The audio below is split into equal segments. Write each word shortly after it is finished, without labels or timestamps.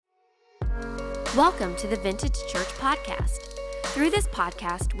Welcome to the Vintage Church Podcast. Through this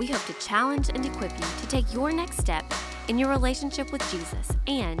podcast, we hope to challenge and equip you to take your next step in your relationship with Jesus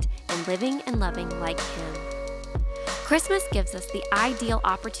and in living and loving like Him. Christmas gives us the ideal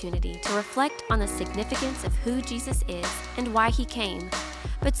opportunity to reflect on the significance of who Jesus is and why He came,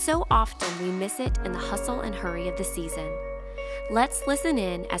 but so often we miss it in the hustle and hurry of the season. Let's listen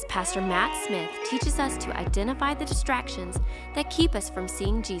in as Pastor Matt Smith teaches us to identify the distractions that keep us from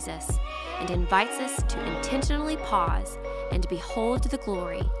seeing Jesus and invites us to intentionally pause and behold the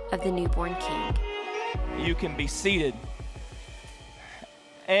glory of the newborn King. You can be seated.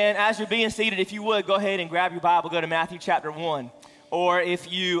 And as you're being seated, if you would, go ahead and grab your Bible, go to Matthew chapter 1. Or if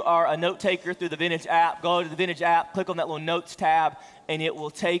you are a note taker through the Vintage app, go to the Vintage app, click on that little notes tab, and it will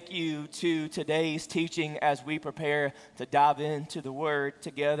take you to today's teaching as we prepare to dive into the Word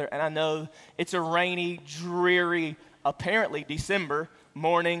together. And I know it's a rainy, dreary, apparently December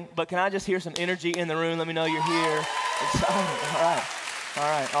morning, but can I just hear some energy in the room? Let me know you're here. Excited. All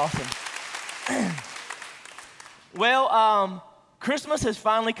right, awesome. Well, Christmas has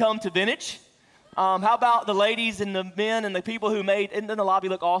finally come to Vintage. How about the ladies and the men and the people who made, and then the lobby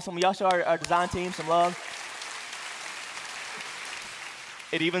look awesome. Y'all show our design team some love.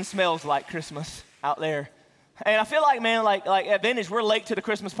 It even smells like Christmas out there. And I feel like, man, like at Vintage, we're late to the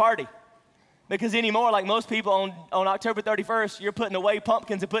Christmas party. Because anymore, like most people on October 31st, you're putting away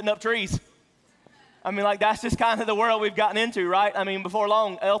pumpkins and putting up trees. I mean, like that's just kind of the world we've gotten into, right? I mean, before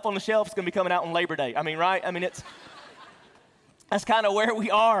long, Elf on the Shelf is going to be coming out on Labor Day. I mean, right? I mean, that's kind of where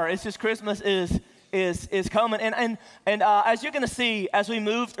we are. It's just Christmas is coming. And as you're going to see, as we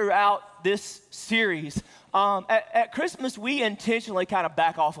move throughout this series, at Christmas, we intentionally kind of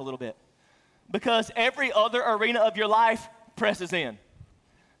back off a little bit because every other arena of your life presses in.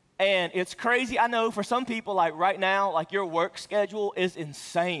 And it's crazy. I know for some people, like right now, like your work schedule is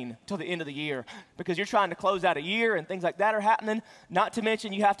insane till the end of the year because you're trying to close out a year and things like that are happening. Not to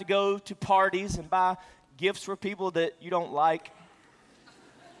mention you have to go to parties and buy gifts for people that you don't like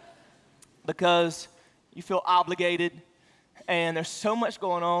because you feel obligated, and there's so much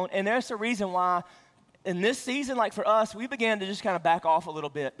going on. And there's a reason why in this season, like for us, we began to just kind of back off a little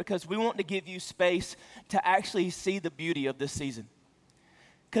bit because we want to give you space to actually see the beauty of this season.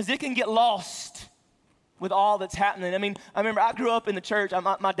 Because it can get lost with all that's happening. I mean, I remember I grew up in the church.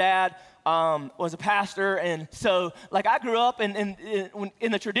 My dad was a pastor, and so like I grew up in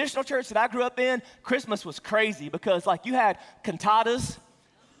the traditional church that I grew up in, Christmas was crazy because like you had cantatas,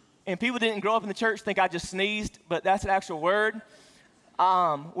 and people didn't grow up in the church think I just sneezed, but that's an actual word,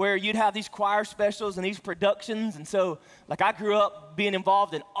 where you'd have these choir specials and these productions. And so like I grew up being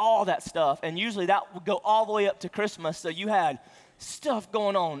involved in all that stuff, and usually that would go all the way up to Christmas. So you had stuff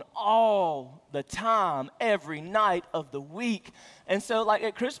going on all the time, every night of the week. And so like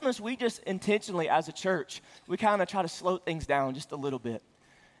at Christmas, we just intentionally as a church, we kind of try to slow things down just a little bit.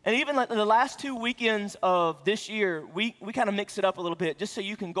 And even like the last 2 weekends of this year, we kind of mix it up a little bit just so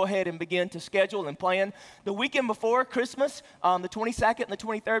you can go ahead and begin to schedule and plan. The weekend before Christmas, the 22nd and the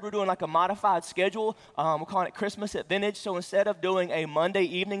 23rd, we're doing like a modified schedule. We're calling it Christmas at Vintage. So instead of doing a Monday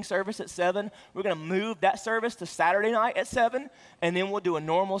evening service at 7, we're going to move that service to Saturday night at 7. And then we'll do a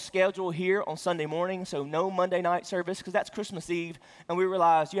normal schedule here on Sunday morning. So no Monday night service because that's Christmas Eve. And we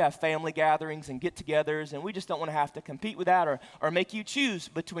realize you have family gatherings and get-togethers, and we just don't want to have to compete with that or make you choose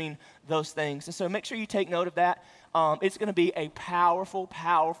between those things. And so make sure you take note of that. It's going to be a powerful,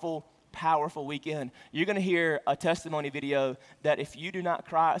 powerful, powerful weekend. You're going to hear a testimony video that if you do not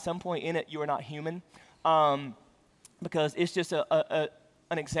cry at some point in it, you are not human, because it's just an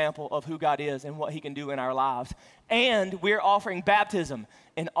example of who God is and what He can do in our lives. And we're offering baptism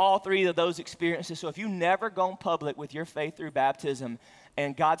in all 3 of those experiences. So if you've never gone public with your faith through baptism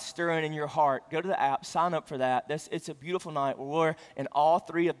and God's stirring in your heart, go to the app, sign up for that. It's a beautiful night where we're in all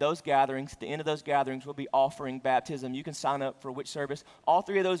 3 of those gatherings. At the end of those gatherings, we'll be offering baptism. You can sign up for which service. All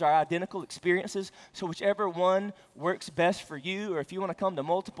 3 of those are identical experiences. So whichever one works best for you, or if you want to come to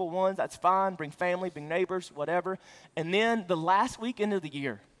multiple ones, that's fine. Bring family, bring neighbors, whatever. And then the last weekend of the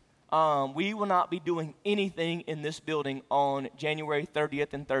year, we will not be doing anything in this building on January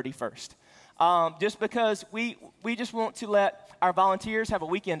 30th and 31st. Just because we just want to let our volunteers have a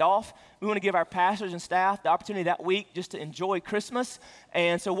weekend off. We want to give our pastors and staff the opportunity that week just to enjoy Christmas.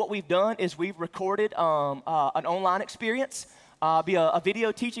 And so what we've done is we've recorded an online experience, be a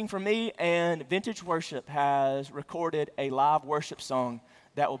video teaching from me, and Vintage Worship has recorded a live worship song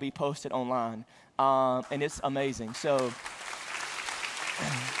that will be posted online. And it's amazing. So,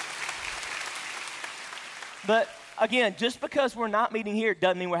 but again, just because we're not meeting here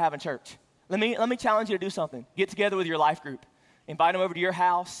doesn't mean we're having church. Let me challenge you to do something. Get together with your life group. Invite them over to your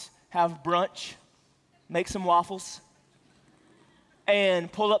house. Have brunch make some waffles,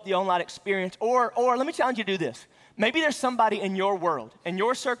 and pull up the online experience. Or let me challenge you to do this. Maybe there's somebody in your world, in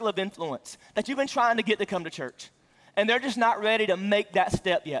your circle of influence, that you've been trying to get to come to church, and they're just not ready to make that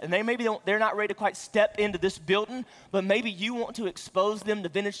step yet. And they're not ready to quite step into this building, but maybe you want to expose them to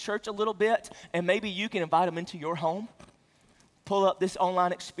Vintage Church a little bit, and maybe you can invite them into your home. Pull up this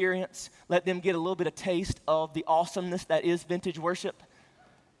online experience, let them get a little bit of taste of the awesomeness that is Vintage worship.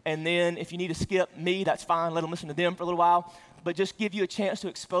 And then if you need to skip me, that's fine. Let them listen to them for a little while. But just give you a chance to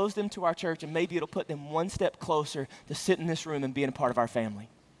expose them to our church, and maybe it'll put them one step closer to sitting in this room and being a part of our family.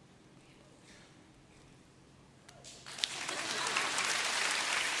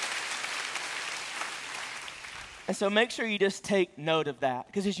 And so make sure you just take note of that.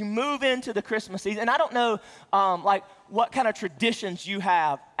 Because as you move into the Christmas season, and I don't know what kind of traditions you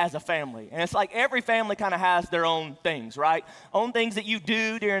have as a family. And it's like every family kind of has their own things, right? Own things that you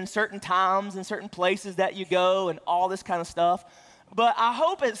do during certain times and certain places that you go and all this kind of stuff. But I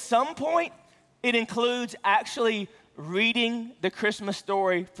hope at some point it includes actually reading the Christmas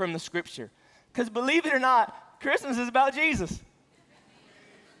story from the Scripture. Because believe it or not, Christmas is about Jesus.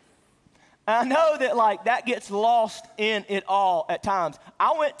 I know that that gets lost in it all at times.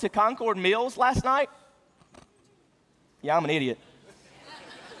 I went to Concord Mills last night. Yeah, I'm an idiot.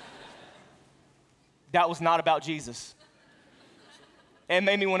 That was not about Jesus. It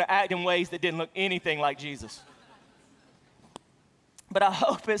made me want to act in ways that didn't look anything like Jesus. But I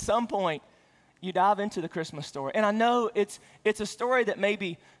hope at some point you dive into the Christmas story. And I know it's a story that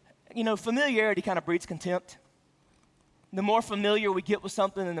maybe, familiarity kind of breeds contempt. The more familiar we get with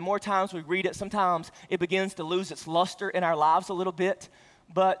something and the more times we read it, sometimes it begins to lose its luster in our lives a little bit.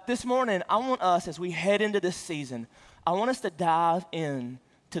 But this morning, I want us, as we head into this season, I want us to dive in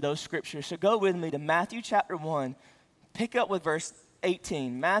to those scriptures. So go with me to Matthew chapter 1, pick up with verse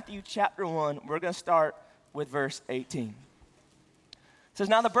 18. Matthew chapter 1, we're going to start with verse 18. It says,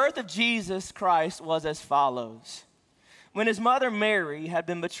 "Now the birth of Jesus Christ was as follows. When his mother Mary had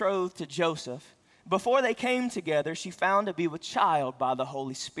been betrothed to Joseph, before they came together, she found to be with child by the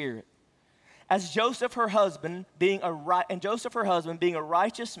Holy Spirit. And Joseph, her husband, being a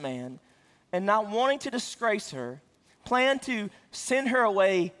righteous man, and not wanting to disgrace her, planned to send her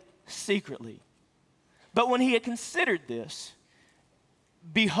away secretly. But when he had considered this,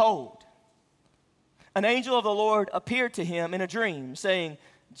 behold, an angel of the Lord appeared to him in a dream, saying,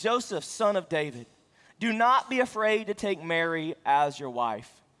 'Joseph, son of David, do not be afraid to take Mary as your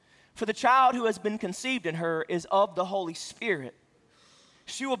wife. For the child who has been conceived in her is of the Holy Spirit.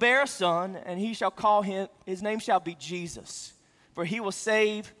 She will bear a son, and his name shall be Jesus, for he will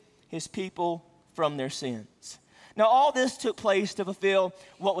save his people from their sins.' Now all this took place to fulfill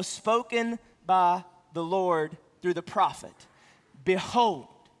what was spoken by the Lord through the prophet. 'Behold,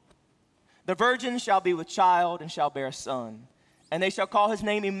 the virgin shall be with child and shall bear a son, and they shall call his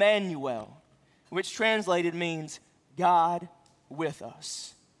name Emmanuel,' which translated means God with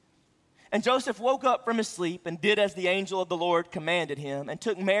us. And Joseph woke up from his sleep and did as the angel of the Lord commanded him, and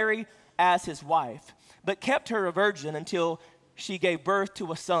took Mary as his wife, but kept her a virgin until she gave birth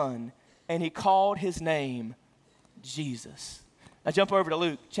to a son, and he called his name Jesus." Now jump over to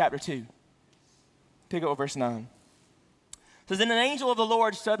Luke chapter 2. Pick up verse 9. It says, "Then an angel of the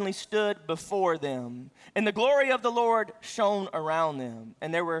Lord suddenly stood before them, and the glory of the Lord shone around them,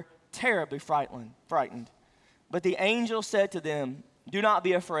 and they were terribly frightened. But the angel said to them, 'Do not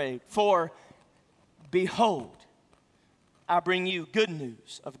be afraid, for behold, I bring you good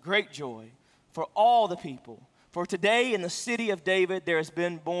news of great joy for all the people. For today in the city of David there has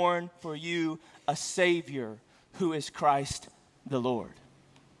been born for you a Savior, who is Christ the Lord.'"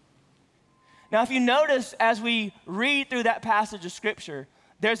 Now, if you notice as we read through that passage of Scripture,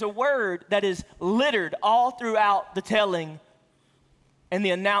 there's a word that is littered all throughout the telling and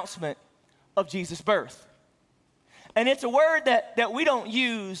the announcement of Jesus' birth. And it's a word that we don't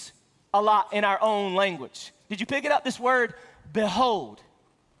use a lot in our own language. Did you pick it up? This word, behold.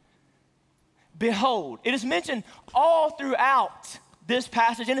 Behold. It is mentioned all throughout this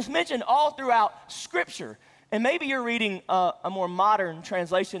passage, and it's mentioned all throughout Scripture. And maybe you're reading a more modern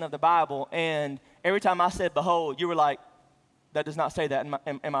translation of the Bible, and every time I said behold, you were like, that does not say that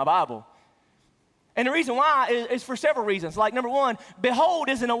in my Bible. And the reason why is for several reasons. Like, number one, behold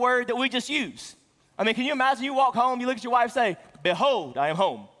isn't a word that we just use. I mean, can you imagine you walk home, you look at your wife, say, "Behold, I am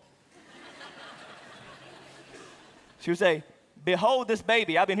home." She would say, "Behold this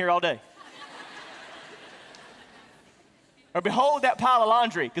baby, I've been here all day." Or behold that pile of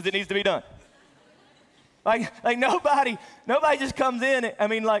laundry, because it needs to be done. Like nobody just comes in.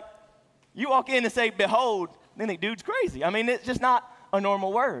 You walk in and say, "Behold," then the dude's crazy. I mean, it's just not a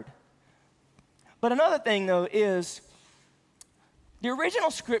normal word. But another thing, though, is the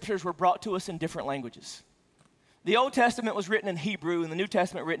original scriptures were brought to us in different languages. The Old Testament was written in Hebrew and the New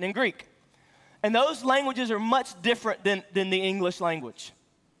Testament written in Greek. And those languages are much different than the English language.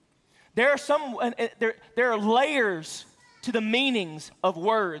 There are layers to the meanings of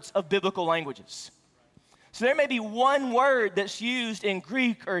words of biblical languages. So there may be one word that's used in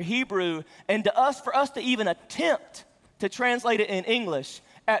Greek or Hebrew, and for us to even attempt to translate it in English,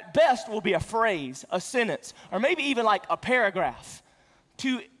 at best will be a phrase, a sentence, or maybe even like a paragraph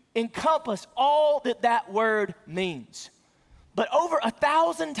to encompass all that word means. But over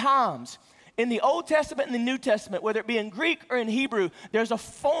 1,000 times in the Old Testament and the New Testament, whether it be in Greek or in Hebrew, there's a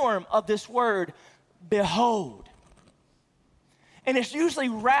form of this word, behold. And it's usually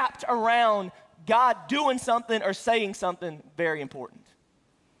wrapped around God doing something or saying something very important.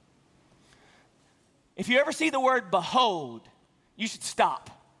 If you ever see the word behold, you should stop.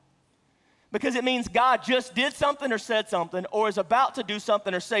 Because it means God just did something or said something or is about to do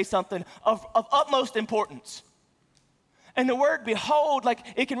something or say something of utmost importance. And the word behold, like,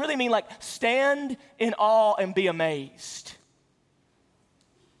 it can really mean like stand in awe and be amazed.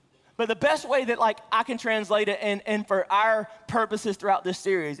 But the best way that like I can translate it and for our purposes throughout this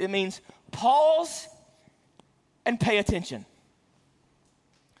series, it means pause and pay attention.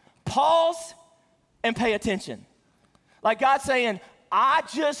 Pause and pay attention. Like God saying, I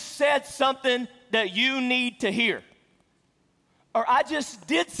just said something that you need to hear. Or I just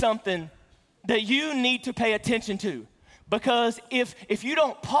did something that you need to pay attention to. Because if you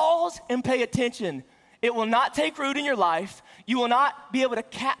don't pause and pay attention, it will not take root in your life. You will not be able to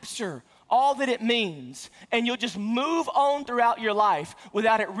capture all that it means. And you'll just move on throughout your life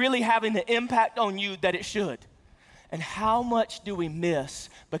without it really having the impact on you that it should. And how much do we miss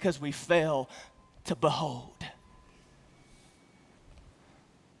because we fail to behold?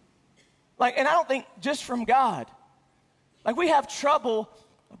 Like, and I don't think just from God. Like, we have trouble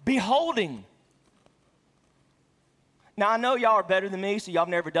beholding. Now, I know y'all are better than me, so y'all have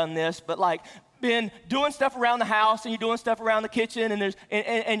never done this, but like, been doing stuff around the house and you're doing stuff around the kitchen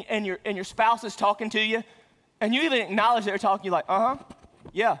and your spouse is talking to you, and you even acknowledge they're talking, you're like,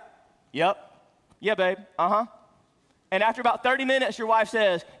 yeah, yep, yeah, babe, And after about 30 minutes, your wife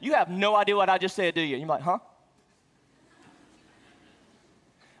says, you have no idea what I just said, do you? And you're like, huh?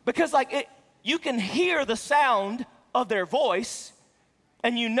 Because like you can hear the sound of their voice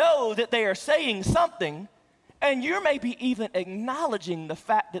and you know that they are saying something, and you're maybe even acknowledging the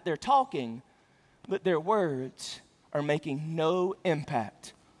fact that they're talking, but their words are making no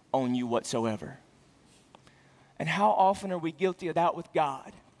impact on you whatsoever. And how often are we guilty of that with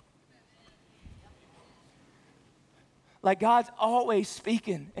God? Like God's always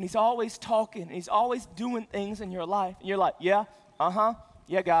speaking, and he's always talking, and he's always doing things in your life. And you're like, yeah,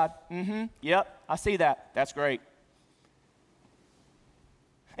 yeah, God, yep, I see that. That's great.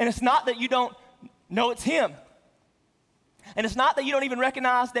 And it's not that you don't know it's him. And it's not that you don't even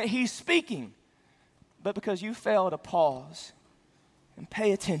recognize that he's speaking, but because you fail to pause and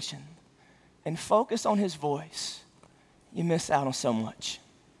pay attention and focus on his voice, you miss out on so much.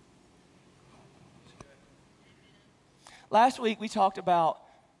 Last week we talked about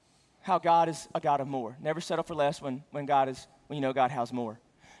how God is a God of more. Never settle for less when you know God has more.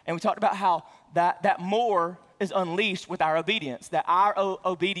 And we talked about how that more is unleashed with our obedience, that our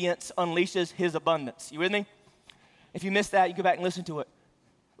obedience unleashes his abundance. You with me? If you missed that, you go back and listen to it.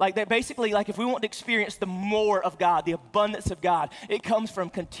 Like that basically, like if we want to experience the more of God, the abundance of God, it comes from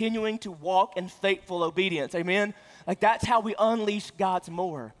continuing to walk in faithful obedience. Amen? Like that's how we unleash God's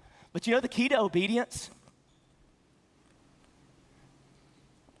more. But you know the key to obedience?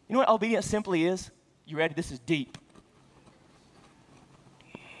 You know what obedience simply is? You ready? This is deep.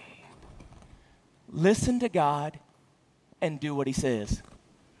 Listen to God and do what he says.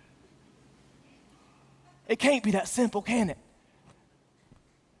 It can't be that simple, can it?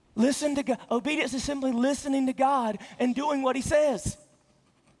 Listen to God. Obedience is simply listening to God and doing what he says.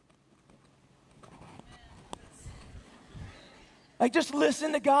 Like just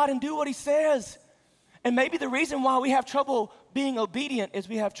listen to God and do what he says. And maybe the reason why we have trouble being obedient is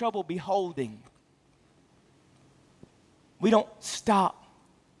we have trouble beholding. We don't stop,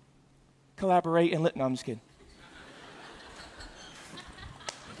 collaborate, and no, I'm just kidding.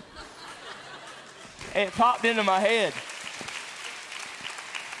 It popped into my head.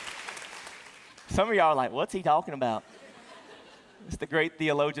 Some of y'all are like, what's he talking about? It's the great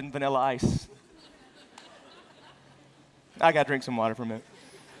theologian Vanilla Ice. I got to drink some water for a minute.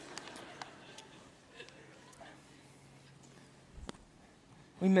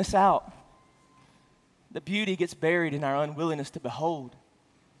 We miss out. The beauty gets buried in our unwillingness to behold.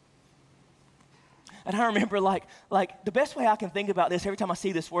 And I remember like the best way I can think about this every time I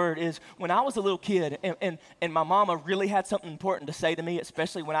see this word is when I was a little kid and my mama really had something important to say to me,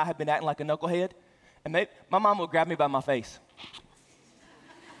 especially when I had been acting like a knucklehead. And my mom would grab me by my face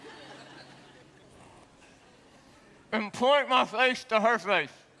and point my face to her face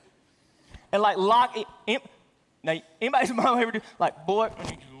and like lock it. Now, anybody's mom ever do, like, boy, I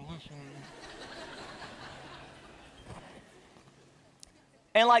need you to listen.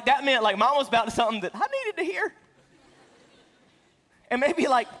 And like that meant like mom was about to something that I needed to hear. And maybe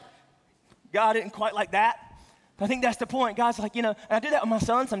like God didn't quite like that. But I think that's the point. God's like, and I do that with my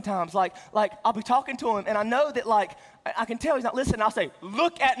son sometimes. Like I'll be talking to him and I know that like I can tell he's not listening. I'll say,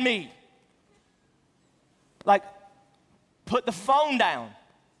 look at me. Like, put the phone down.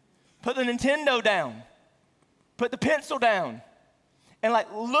 Put the Nintendo down. Put the pencil down and like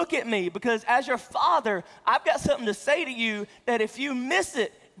look at me, because as your father, I've got something to say to you that if you miss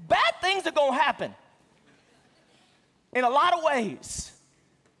it, bad things are going to happen in a lot of ways.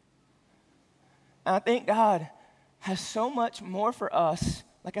 And I think God has so much more for us,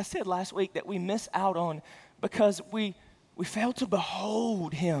 like I said last week, that we miss out on because we fail to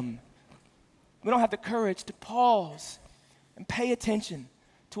behold him. We don't have the courage to pause and pay attention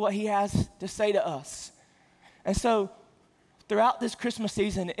to what he has to say to us. And so throughout this Christmas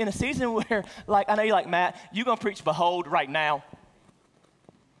season, in a season where, like, I know you're like, Matt, you're going to preach behold right now.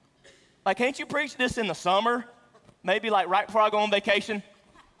 Like, can't you preach this in the summer? Maybe like right before I go on vacation?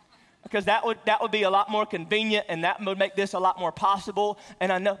 Because that would be a lot more convenient and that would make this a lot more possible.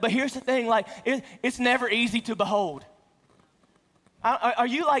 And I know, but here's the thing, like, it's never easy to behold. Are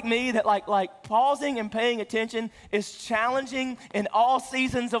you like me that like pausing and paying attention is challenging in all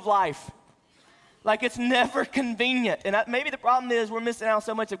seasons of life? Like, it's never convenient. And maybe the problem is we're missing out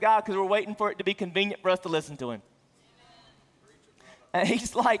so much of God because we're waiting for it to be convenient for us to listen to him. And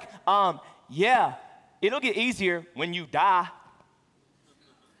he's like, yeah, it'll get easier when you die.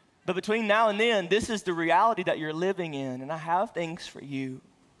 But between now and then, this is the reality that you're living in. And I have things for you.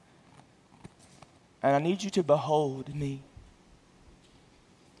 And I need you to behold me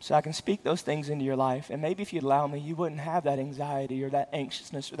so I can speak those things into your life. And maybe if you'd allow me, you wouldn't have that anxiety or that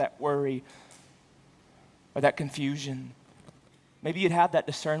anxiousness or that worry or that confusion. Maybe you'd have that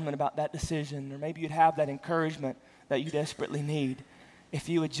discernment about that decision, or maybe you'd have that encouragement that you desperately need if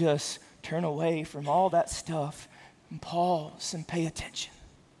you would just turn away from all that stuff and pause and pay attention.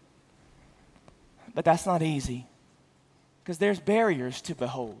 But that's not easy because there's barriers to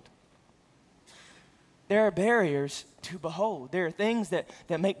behold. There are barriers to behold. There are things that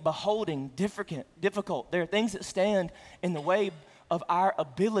make beholding difficult. There are things that stand in the way of our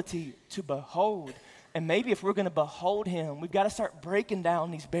ability to behold. And maybe if we're going to behold him, we've got to start breaking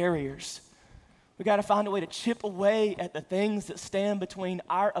down these barriers. We've got to find a way to chip away at the things that stand between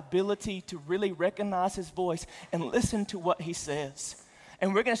our ability to really recognize his voice and listen to what he says.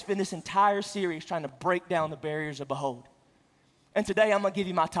 And we're going to spend this entire series trying to break down the barriers of behold. And today I'm going to give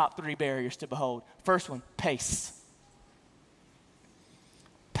you my top 3 barriers to behold. First one, pace.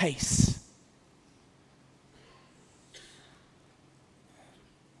 Pace.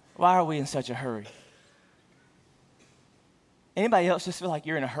 Why are we in such a hurry? Anybody else just feel like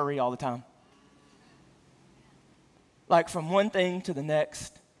you're in a hurry all the time? Like from one thing to the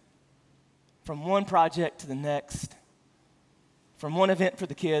next, from one project to the next, from one event for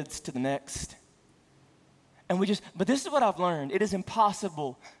the kids to the next. And but this is what I've learned. It is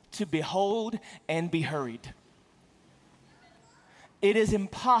impossible to behold and be hurried. It is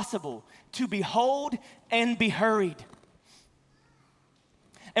impossible to behold and be hurried.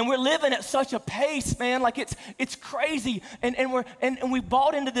 And we're living at such a pace, man, like it's crazy. And we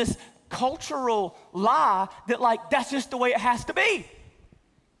bought into this cultural lie that like that's just the way it has to be.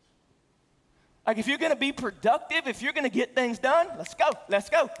 Like if you're gonna be productive, if you're gonna get things done, let's go, let's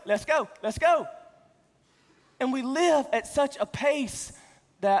go, let's go, let's go. And we live at such a pace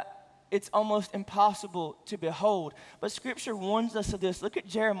that it's almost impossible to behold. But Scripture warns us of this. Look at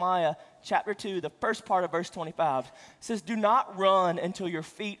Jeremiah chapter 2, the first part of verse 25. It says, do not run until your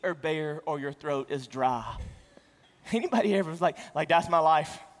feet are bare or your throat is dry. Anybody ever was like that's my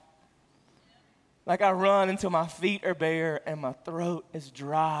life? Like I run until my feet are bare and my throat is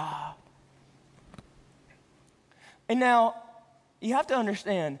dry. And now, you have to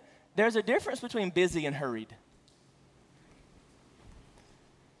understand, there's a difference between busy and hurried.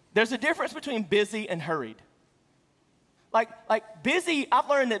 There's a difference between busy and hurried. Like busy, I've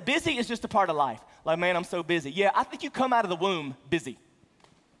learned that busy is just a part of life. Like, man, I'm so busy. Yeah, I think you come out of the womb busy.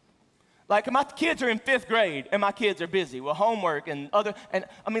 Like, my kids are in 5th grade, and my kids are busy with homework and other, and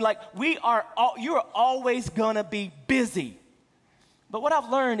I mean, like, you are always gonna be busy. But what I've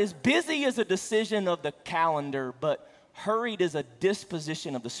learned is busy is a decision of the calendar, but hurried is a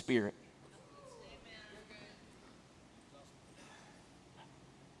disposition of the spirit.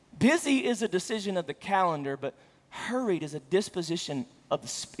 Busy is a decision of the calendar, but hurried is a disposition of the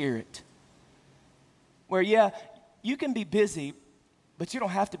spirit. Where, yeah, you can be busy, but you don't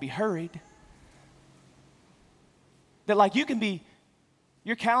have to be hurried. That like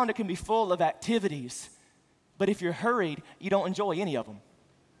your calendar can be full of activities, but if you're hurried, you don't enjoy any of them.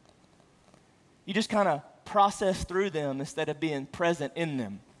 You just kind of process through them instead of being present in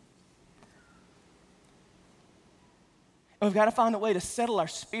them. And we've got to find a way to settle our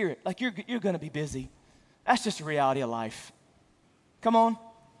spirit. Like you're going to be busy. That's just a reality of life. Come on. Amen.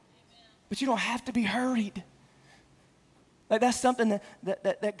 But you don't have to be hurried. Like that's something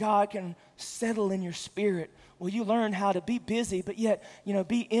that God can settle in your spirit. Well, you learn how to be busy, but yet,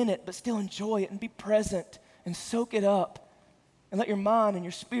 be in it, but still enjoy it and be present and soak it up and let your mind and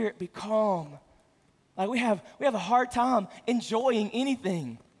your spirit be calm. Like we have a hard time enjoying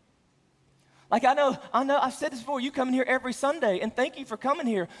anything. Like I know, I've said this before, you come in here every Sunday, and thank you for coming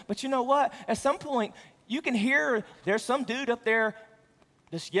here, but you know what? At some point, you can hear there's some dude up there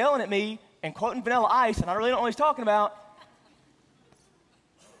just yelling at me and quoting Vanilla Ice, and I really don't know what he's talking about,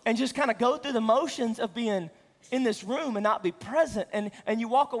 and just kind of go through the motions of being in this room and not be present, and you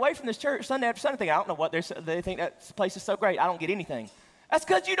walk away from this church Sunday after Sunday thinking, I don't know what they think that place is so great, I don't get anything. That's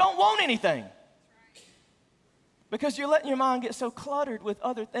because you don't want anything. Because you're letting your mind get so cluttered with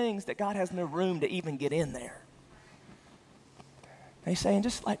other things that God has no room to even get in there. He's saying,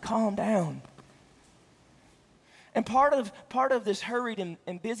 just like calm down. And part of this hurried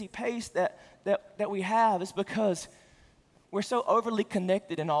and busy pace that we have is because we're so overly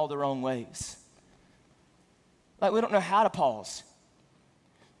connected in all the wrong ways. Like we don't know how to pause.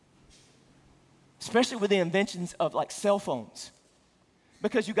 Especially with the inventions of like cell phones.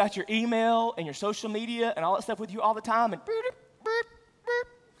 Because you got your email and your social media and all that stuff with you all the time. And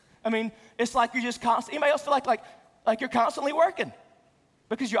I mean, it's like you're just constantly, anybody else feel like you're constantly working?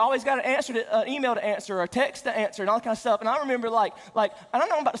 Because you always got an email to answer or a text to answer and all that kind of stuff. And I remember like I don't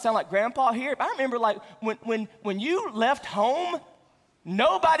know, I'm about to sound like grandpa here, but I remember like when you left home,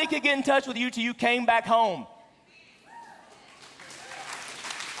 nobody could get in touch with you till you came back home.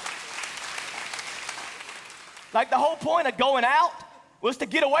 Like the whole point of going out was to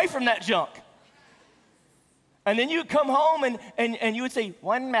get away from that junk. And then you'd come home and you would say,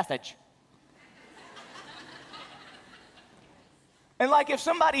 one message. And like if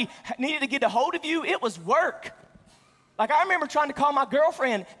somebody needed to get a hold of you, it was work. Like I remember trying to call my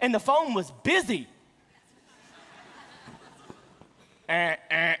girlfriend and the phone was busy.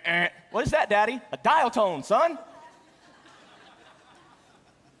 What is that, Daddy? A dial tone, son.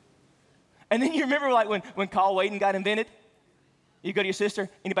 And then you remember like when call waiting got invented? You go to your sister,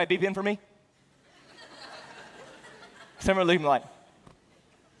 anybody beep in for me? Some are leaving like,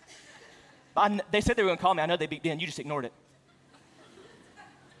 they said they were going to call me. I know they beeped in. You just ignored it.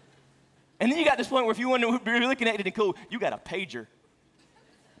 And then you got this point where if you want to be really connected and cool, you got a pager.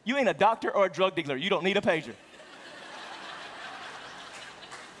 You ain't a doctor or a drug dealer. You don't need a pager.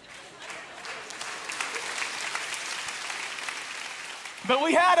 But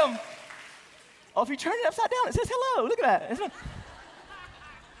we had them. Oh, if you turn it upside down, it says hello. Look at that.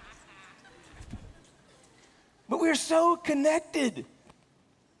 But we're so connected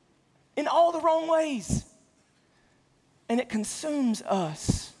in all the wrong ways. And it consumes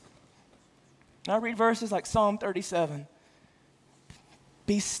us. And I read verses like Psalm 37.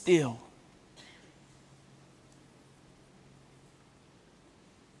 Be still.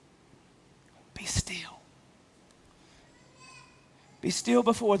 Be still. Be still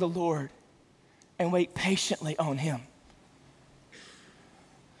before the Lord and wait patiently on Him.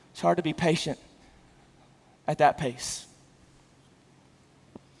 It's hard to be patient at that pace.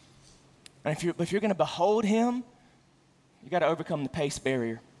 And if you're going to behold Him, you got to overcome the pace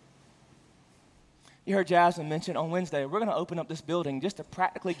barrier. You heard Jasmine mention on Wednesday, we're going to open up this building just to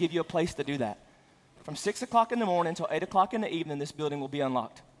practically give you a place to do that. From 6 o'clock in the morning until 8 o'clock in the evening, this building will be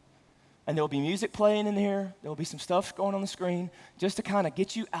unlocked. And there will be music playing in here. There will be some stuff going on the screen just to kind of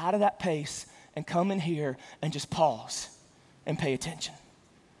get you out of that pace and come in here and just pause and pay attention.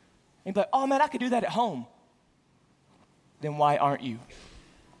 And be like, oh man, I could do that at home. Then why aren't you?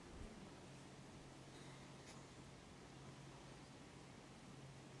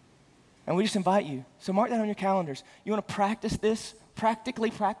 And we just invite you. So mark that on your calendars. You want to practice this, practically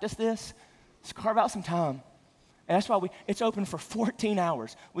practice this? Just carve out some time. And that's why it's open for 14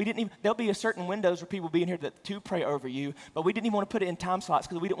 hours. There'll be a certain windows where people will be in here to pray over you, but we didn't even want to put it in time slots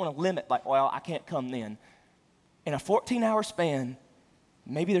because we didn't want to limit, like, well, I can't come then. In a 14-hour span,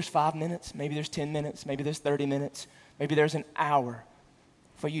 Maybe there's 5 minutes, maybe there's 10 minutes, maybe there's 30 minutes, maybe there's an hour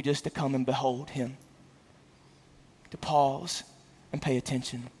for you just to come and behold him, to pause and pay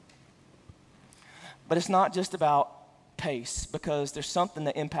attention. But it's not just about pace, because there's something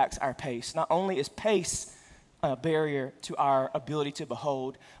that impacts our pace. Not only is pace a barrier to our ability to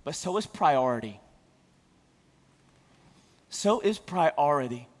behold, but so is priority. So is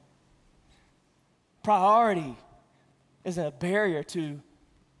priority. Priority is a barrier to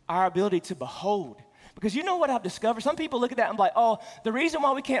our ability to behold. Because you know what I've discovered? Some people look at that and be like, oh, the reason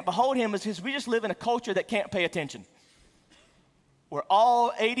why we can't behold him is because we just live in a culture that can't pay attention. We're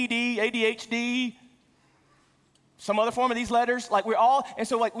all ADD, ADHD, some other form of these letters. Like we're all, and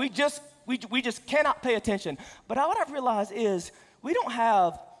so like we just cannot pay attention. But what I've realized is we don't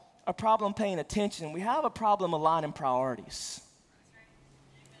have a problem paying attention. We have a problem aligning priorities.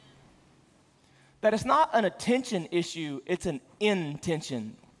 That it's not an attention issue, it's an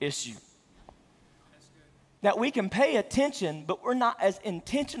intention issue. That we can pay attention, but we're not as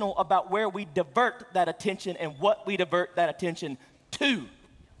intentional about where we divert that attention and what we divert that attention to.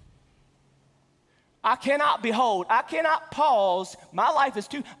 I cannot behold, I cannot pause, my life is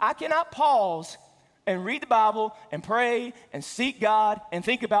too, I cannot pause and read the Bible and pray and seek God and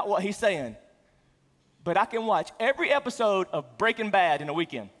think about what he's saying. But I can watch every episode of Breaking Bad in a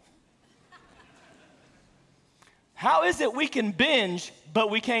weekend. How is it we can binge,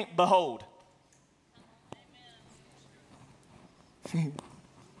 but we can't behold?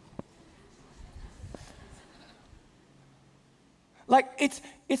 Like,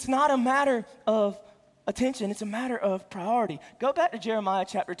 it's not a matter of attention, it's a matter of priority. Go back to Jeremiah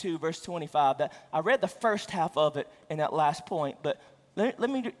chapter 2, verse 25. That I read the first half of it in that last point, but let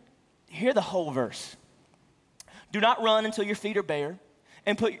me hear the whole verse. Do not run until your feet are bare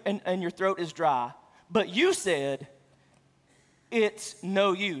and your throat is dry. But you said, it's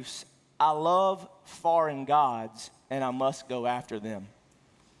no use. I love foreign gods, and I must go after them.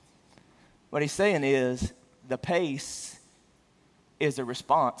 What he's saying is the pace is a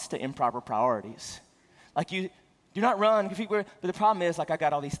response to improper priorities. Like you do not run, but the problem is, like, I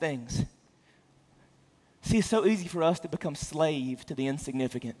got all these things. See, it's so easy for us to become slave to the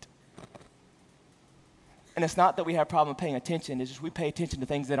insignificant. And it's not that we have a problem paying attention, it's just we pay attention to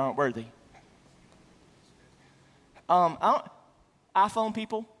things that aren't worthy. iPhone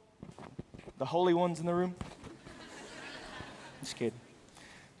people, the holy ones in the room. Just kidding.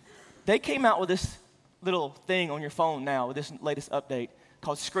 They came out with this little thing on your phone now with this latest update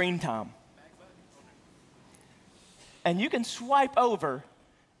called Screen Time. And you can swipe over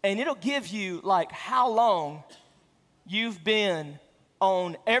and it'll give you like how long you've been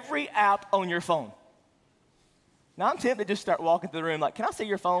on every app on your phone. Now I'm tempted to just start walking through the room like, can I see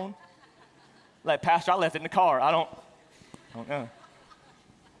your phone? Like, Pastor, I left it in the car. I don't know.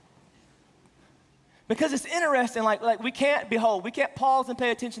 Because it's interesting, like we can't behold, we can't pause and pay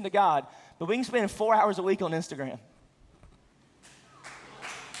attention to God, but we can spend 4 hours a week on Instagram.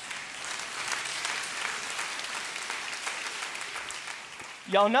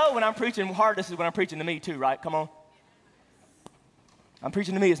 Y'all know when I'm preaching hard, this is when I'm preaching to me too, right? Come on. I'm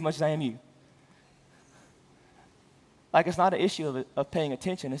preaching to me as much as I am you. Like, it's not an issue of paying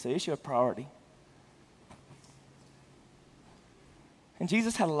attention, it's an issue of priority. And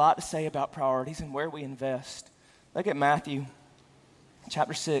Jesus had a lot to say about priorities and where we invest. Look at Matthew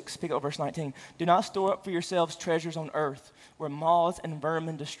chapter 6, pick up verse 19. Do not store up for yourselves treasures on earth where moths and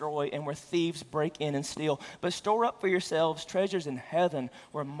vermin destroy and where thieves break in and steal. But store up for yourselves treasures in heaven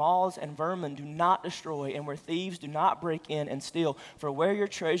where moths and vermin do not destroy and where thieves do not break in and steal. For where your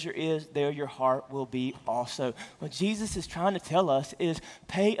treasure is, there your heart will be also. What Jesus is trying to tell us is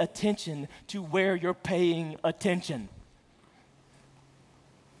pay attention to where you're paying attention.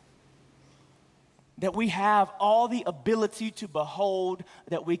 That we have all the ability to behold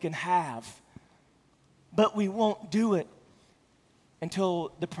that we can have. But we won't do it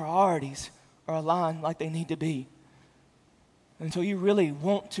until the priorities are aligned like they need to be. Until you really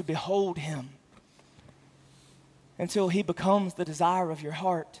want to behold him. Until he becomes the desire of your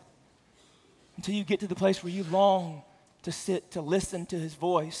heart. Until you get to the place where you long to sit, to listen to his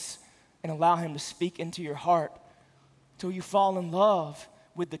voice and allow him to speak into your heart. Until you fall in love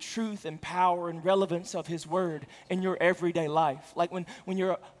with the truth and power and relevance of his word in your everyday life. Like when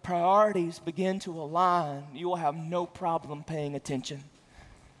your priorities begin to align, you will have no problem paying attention.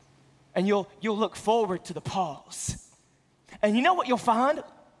 And you'll look forward to the pause. And you know what you'll find?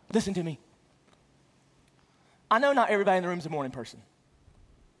 Listen to me. I know not everybody in the room is a morning person.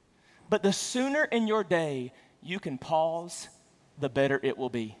 But the sooner in your day you can pause, the better it will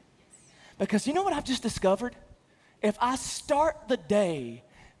be. Because you know what I've just discovered? if I start the day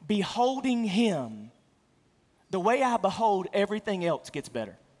beholding him, the way I behold everything else gets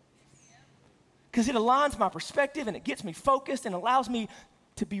better. Because it aligns my perspective and it gets me focused and allows me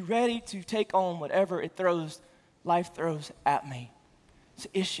to be ready to take on whatever life throws at me. It's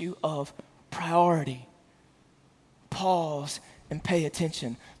an issue of priority. Pause and pay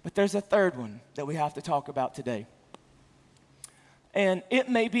attention. But there's a third one that we have to talk about today. And it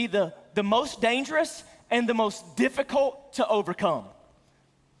may be the most dangerous and the most difficult to overcome.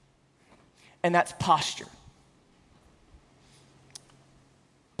 And that's posture.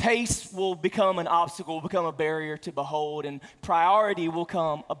 Pace will become an obstacle, will become a barrier to behold, and priority will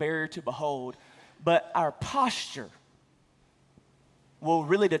become a barrier to behold. But our posture will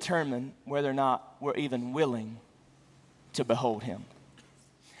really determine whether or not we're even willing to behold him.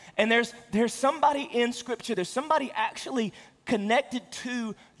 And there's somebody in Scripture, there's somebody actually connected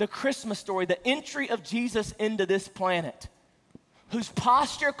to the Christmas story, the entry of Jesus into this planet, whose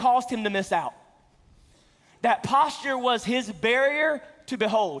posture caused him to miss out. That posture was his barrier to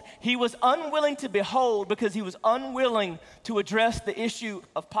behold. He was unwilling to behold because he was unwilling to address the issue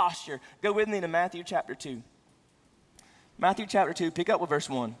of posture. Go with me to Matthew chapter 2. Matthew chapter 2, pick up with verse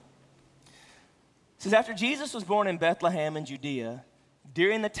 1. It says, after Jesus was born in Bethlehem in Judea,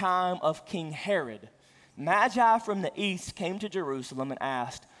 during the time of King Herod, Magi from the east came to Jerusalem and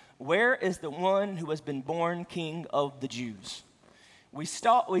asked, where is the one who has been born King of the Jews? We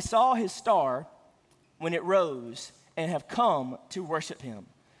saw his star when it rose and have come to worship him.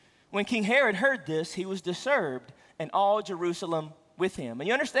 When King Herod heard this, he was disturbed, and all Jerusalem with him. And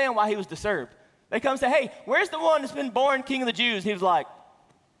you understand why he was disturbed. They come and say, hey, where's the one that's been born King of the Jews? He was like,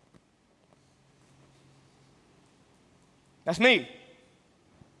 that's me.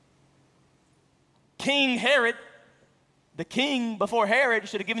 King Herod, the king before Herod,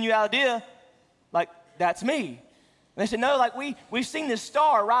 should have given you an idea, like, that's me. And they said, no, like we've seen this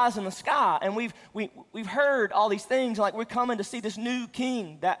star rise in the sky, and we've heard all these things, like we're coming to see this new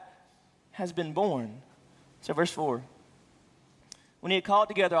king that has been born. So verse 4, when he had called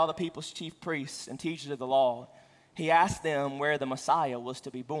together all the people's chief priests and teachers of the law, he asked them where the Messiah was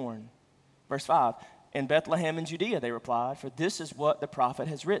to be born. Verse 5, in Bethlehem in Judea, they replied, for this is what the prophet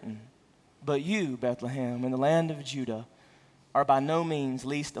has written. But you, Bethlehem, in the land of Judah, are by no means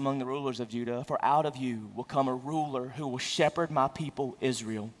least among the rulers of Judah, for out of you will come a ruler who will shepherd my people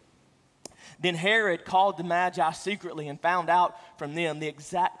Israel. Then Herod called the Magi secretly and found out from them the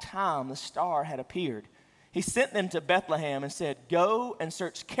exact time the star had appeared. He sent them to Bethlehem and said, go and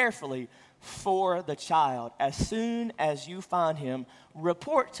search carefully for the child. As soon as you find him,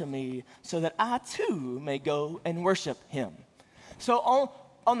 report to me so that I too may go and worship him. So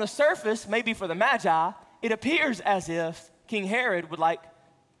on the surface, maybe for the Magi, it appears as if King Herod would like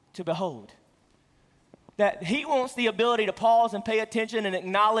to behold. That he wants the ability to pause and pay attention and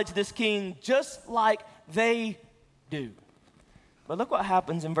acknowledge this king just like they do. But look what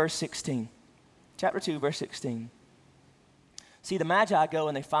happens in verse 16. Chapter 2, verse 16. See, the Magi go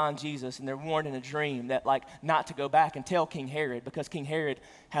and they find Jesus, and they're warned in a dream that, like, not to go back and tell King Herod because King Herod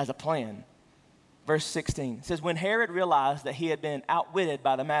has a plan. Verse 16 says, when Herod realized that he had been outwitted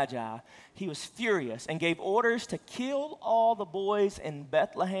by the Magi, he was furious and gave orders to kill all the boys in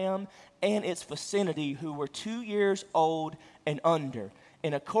Bethlehem and its vicinity who were 2 years old and under,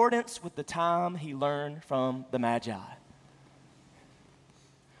 in accordance with the time he learned from the Magi.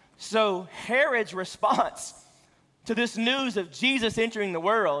 So Herod's response to this news of Jesus entering the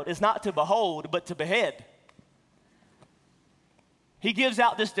world is not to behold, but to behead. He gives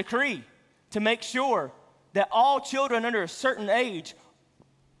out this decree to make sure that all children under a certain age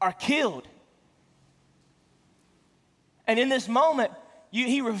are killed. And in this moment,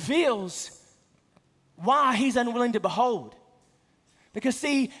 he reveals why he's unwilling to behold. Because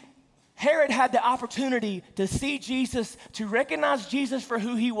see, Herod had the opportunity to see Jesus, to recognize Jesus for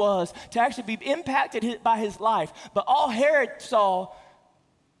who he was, to actually be impacted by his life. But all Herod saw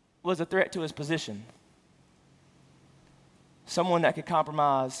was a threat to his position. Someone that could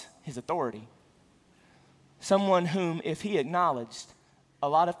compromise his authority. Someone whom, if he acknowledged, a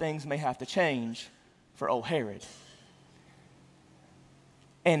lot of things may have to change for old Herod.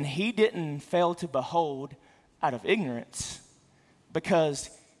 And he didn't fail to behold out of ignorance, because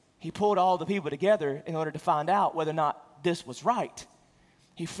he pulled all the people together in order to find out whether or not this was right.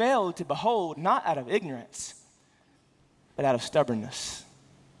 He failed to behold not out of ignorance, but out of stubbornness,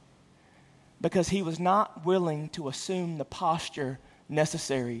 because he was not willing to assume the posture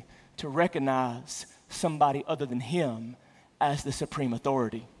necessary to recognize somebody other than him as the supreme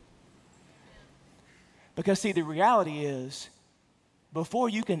authority. Because see, the reality is, before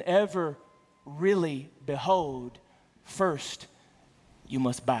you can ever really behold first you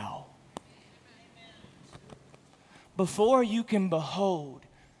must bow. Before you can behold,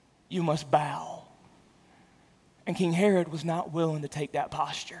 you must bow. And King Herod was not willing to take that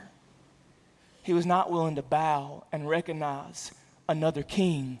posture. He was not willing to bow and recognize another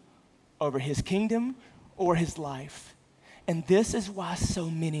king over his kingdom or his life. And this is why so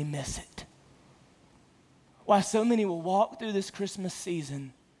many miss it. Why so many will walk through this Christmas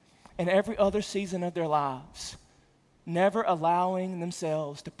season and every other season of their lives, never allowing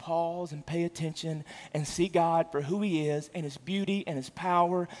themselves to pause and pay attention and see God for who he is and his beauty and his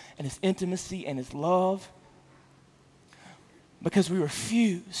power and his intimacy and his love, because we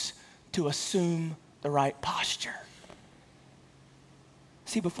refuse to assume the right posture.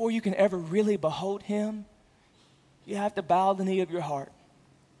 See, before you can ever really behold him, you have to bow the knee of your heart.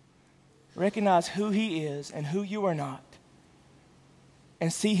 Recognize who he is and who you are not,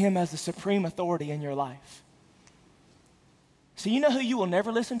 and see him as the supreme authority in your life. So you know who you will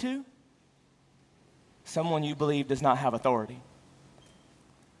never listen to? Someone you believe does not have authority.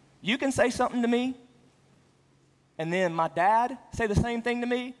 You can say something to me, and then my dad say the same thing to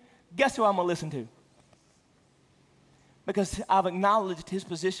me. Guess who I'm going to listen to? Because I've acknowledged his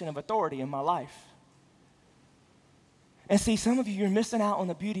position of authority in my life. And see, some of you, you're missing out on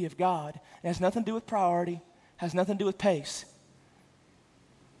the beauty of God. It has nothing to do with priority, has nothing to do with pace,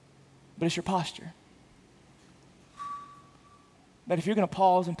 but it's your posture. But if you're going to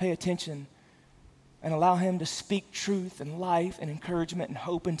pause and pay attention and allow him to speak truth and life and encouragement and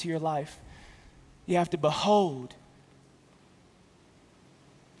hope into your life, you have to behold.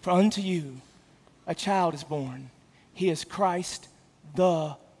 For unto you a child is born. He is Christ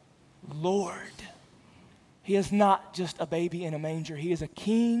the Lord. He is not just a baby in a manger. He is a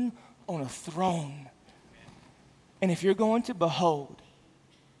king on a throne. And if you're going to behold,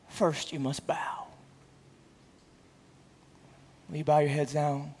 first you must bow. Will you bow your heads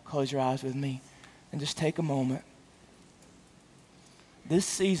down, close your eyes with me, and just take a moment. This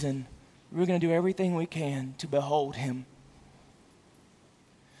season, we're going to do everything we can to behold him.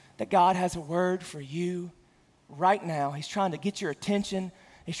 That God has a word for you right now. He's trying to get your attention.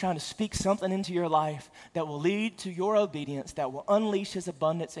 He's trying to speak something into your life that will lead to your obedience, that will unleash his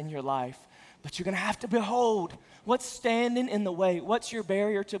abundance in your life. But you're going to have to behold. What's standing in the way? What's your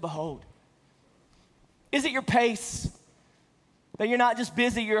barrier to behold? Is it your pace? That you're not just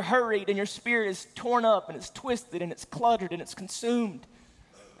busy, you're hurried, and your spirit is torn up, and it's twisted, and it's cluttered, and it's consumed?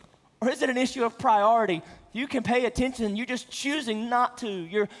 Or is it an issue of priority? You can pay attention, you're just choosing not to.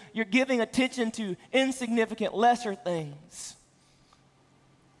 You're giving attention to insignificant, lesser things.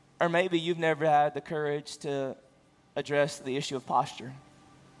 Or maybe you've never had the courage to address the issue of posture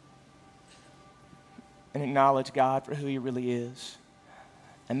and acknowledge God for who he really is.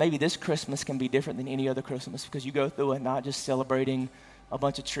 And maybe this Christmas can be different than any other Christmas because you go through it not just celebrating a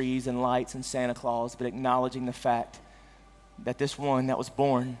bunch of trees and lights and Santa Claus, but acknowledging the fact that this one that was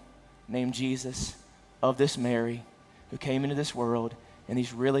born named Jesus of this Mary who came into this world in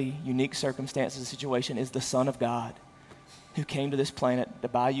these really unique circumstances and situation is the Son of God who came to this planet to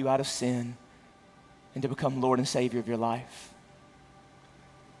buy you out of sin and to become Lord and Savior of your life.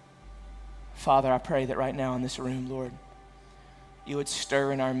 Father, I pray that right now in this room, Lord, you would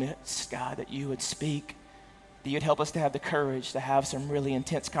stir in our midst, God, that you would speak, that you'd help us to have the courage to have some really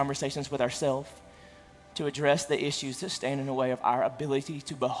intense conversations with ourselves, to address the issues that stand in the way of our ability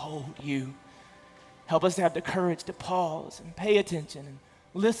to behold you. Help us to have the courage to pause and pay attention and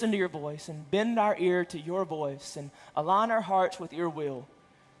listen to your voice and bend our ear to your voice and align our hearts with your will.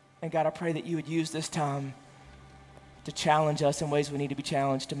 And God, I pray that you would use this time to challenge us in ways we need to be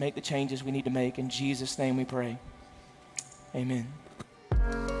challenged, to make the changes we need to make. In Jesus' name we pray. Amen.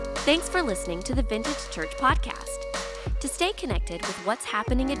 Thanks for listening to the Vintage Church Podcast. To stay connected with what's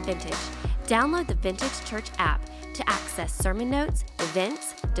happening at Vintage, download the Vintage Church app to access sermon notes,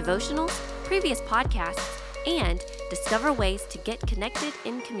 events, devotionals, previous podcasts, and discover ways to get connected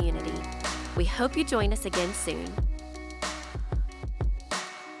in community. We hope you join us again soon.